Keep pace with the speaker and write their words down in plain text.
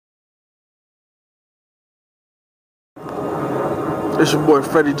It's your boy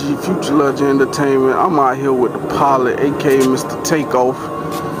Freddie G, Future Legend Entertainment. I'm out here with the pilot, aka Mr. Takeoff.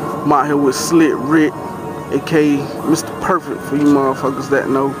 I'm out here with Slit Rick, aka Mr. Perfect for you motherfuckers that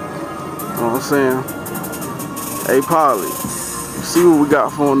know. You know what I'm saying? Hey pilot, you see what we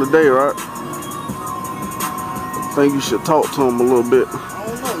got for him today, right? I think you should talk to him a little bit. I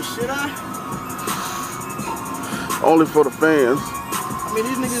don't know, should I? Only for the fans. I mean,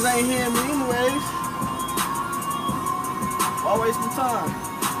 these niggas ain't hearing me anyways. Why waste my time?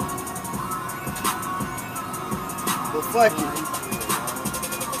 But fuck it.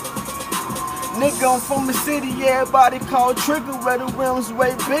 Nigga, I'm from the city, everybody call Trigger, where the rims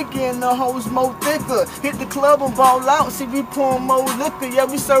way bigger and the hoes more thicker. Hit the club and ball out, see we pouring more liquor. Yeah,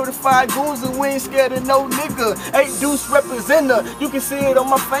 we certified goons and we ain't scared of no nigga. 8 Deuce representer, you can see it on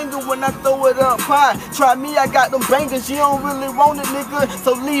my finger when I throw it up high. Try me, I got them bangers, you don't really want it, nigga,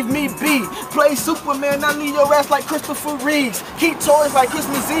 so leave me be. Play Superman, I leave your ass like Christopher Reeves. Keep toys like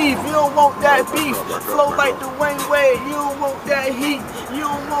Christmas Eve, you don't want that beef. Flow like the Wayne Wade, you don't want that heat. You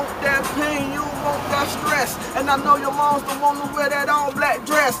don't want that pain, you don't want that stress. And I know your moms don't want to wear that all black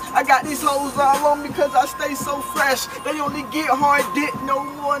dress. I got these hoes all on me cause I stay so fresh. They only get hard dick, no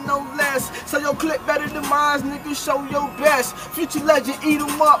more, no less. So your clip better than mine, nigga, show your best. Future legend, eat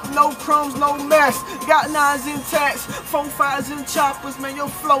them up, no crumbs, no mess. Got 9s in tats, 4 5s in choppers. Man, your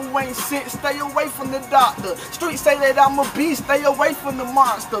flow ain't shit, stay away from the doctor. Streets say that I'm a beast, stay away from the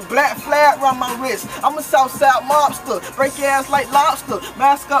monster. Black flag around my wrist, I'm a Southside mobster. Break your ass like lobster,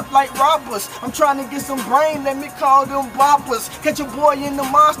 mask up like robbers. I'm trying to get some brain, let me call them boppers. Catch a boy in the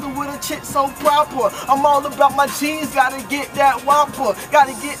monster with a chick so proper. I'm all about my cheese, gotta get that whopper.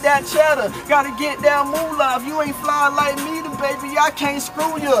 Gotta get that cheddar, gotta get that moolah. If you ain't fly like me, then baby, I can't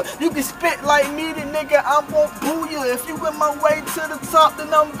screw you. You can spit like me, then nigga, I won't boo you. If you in my way to the top,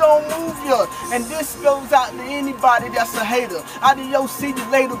 then I'm gon' move you. And this goes out to anybody that's a hater. Adios, see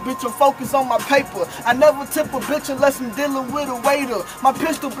you later, bitch, I'm focused on my paper. I never tip a bitch unless I'm dealing with a waiter. My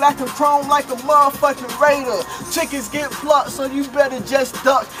pistol black and chrome like a motherfucking raider. Chickens get plucked, so you better just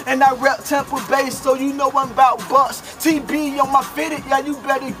duck. And I rep Temple Base, so you know I'm about bucks. TB on my fitted, yeah, you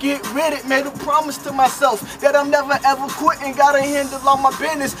better get rid of it. Made a promise to myself that I'm never ever quitting. Gotta handle all my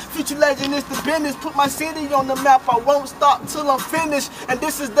business. Future legend is the business. Put my city on the map, I won't stop till I'm finished. And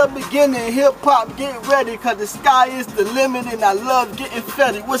this is the beginning. Hip hop, get ready, cause the sky is the limit and I love getting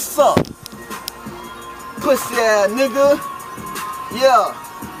fetty. What's up? Pussy ass nigga. Yeah.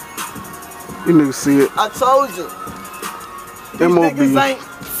 You niggas see it. I told you. These MOB. niggas ain't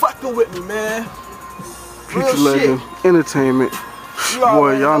fucking with me, man. Future Legend Entertainment.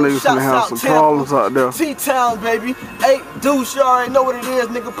 Boy, y'all niggas finna have some problems out there. T-Town, baby. 8 Deuce, you already know what it is,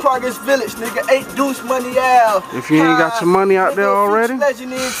 nigga. Progress Village, nigga. 8 Deuce, money out. If you ain't got your money out there already,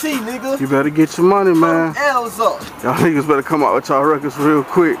 Legend NT, nigga. you better get your money, man. L's up. Y'all niggas better come out with y'all records real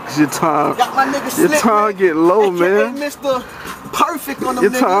quick, cause your time getting low, man. Mr. Perfect on them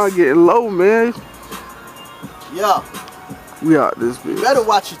your time getting low, man. Yeah. We out this bitch. Better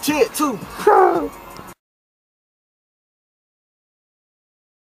watch your shit too.